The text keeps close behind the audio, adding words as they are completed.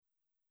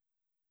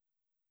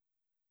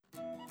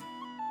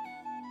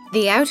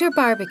The Outer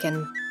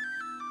Barbican.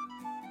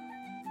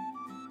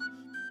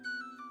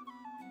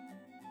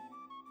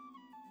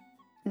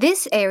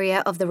 This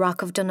area of the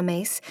Rock of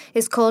Dunamase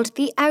is called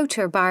the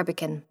Outer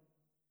Barbican.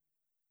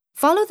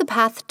 Follow the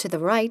path to the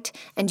right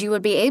and you will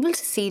be able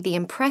to see the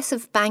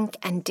impressive bank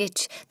and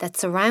ditch that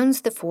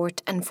surrounds the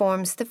fort and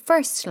forms the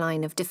first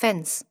line of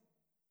defence.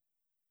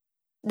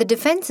 The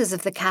defences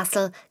of the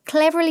castle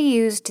cleverly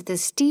used the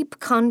steep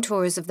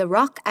contours of the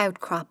rock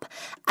outcrop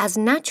as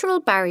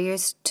natural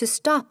barriers to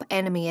stop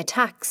enemy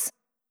attacks.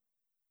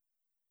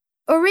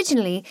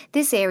 Originally,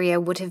 this area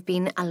would have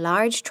been a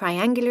large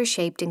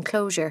triangular-shaped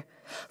enclosure,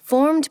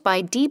 formed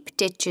by deep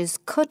ditches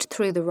cut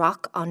through the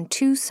rock on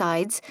two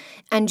sides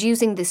and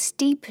using the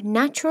steep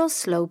natural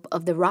slope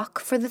of the rock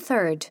for the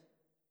third.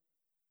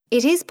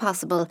 It is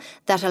possible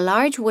that a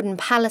large wooden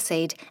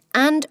palisade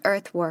and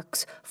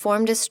earthworks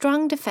formed a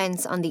strong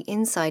defence on the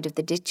inside of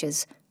the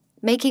ditches,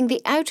 making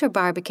the Outer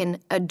Barbican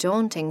a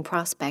daunting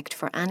prospect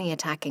for any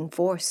attacking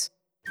force.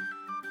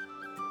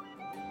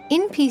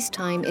 In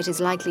peacetime, it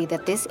is likely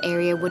that this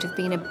area would have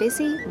been a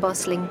busy,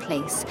 bustling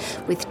place,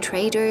 with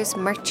traders,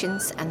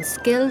 merchants and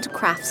skilled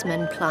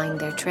craftsmen plying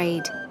their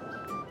trade.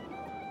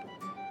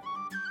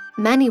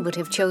 Many would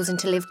have chosen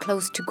to live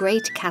close to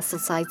great castle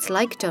sites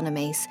like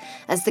Dunamase,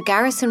 as the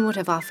garrison would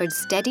have offered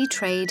steady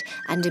trade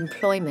and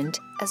employment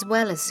as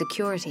well as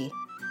security.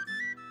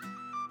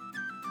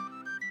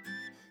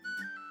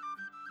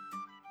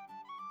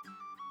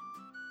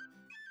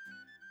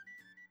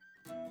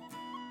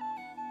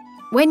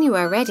 When you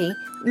are ready,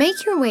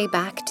 make your way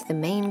back to the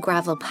main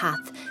gravel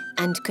path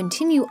and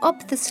continue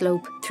up the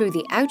slope through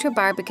the Outer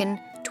Barbican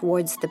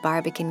towards the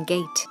Barbican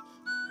Gate.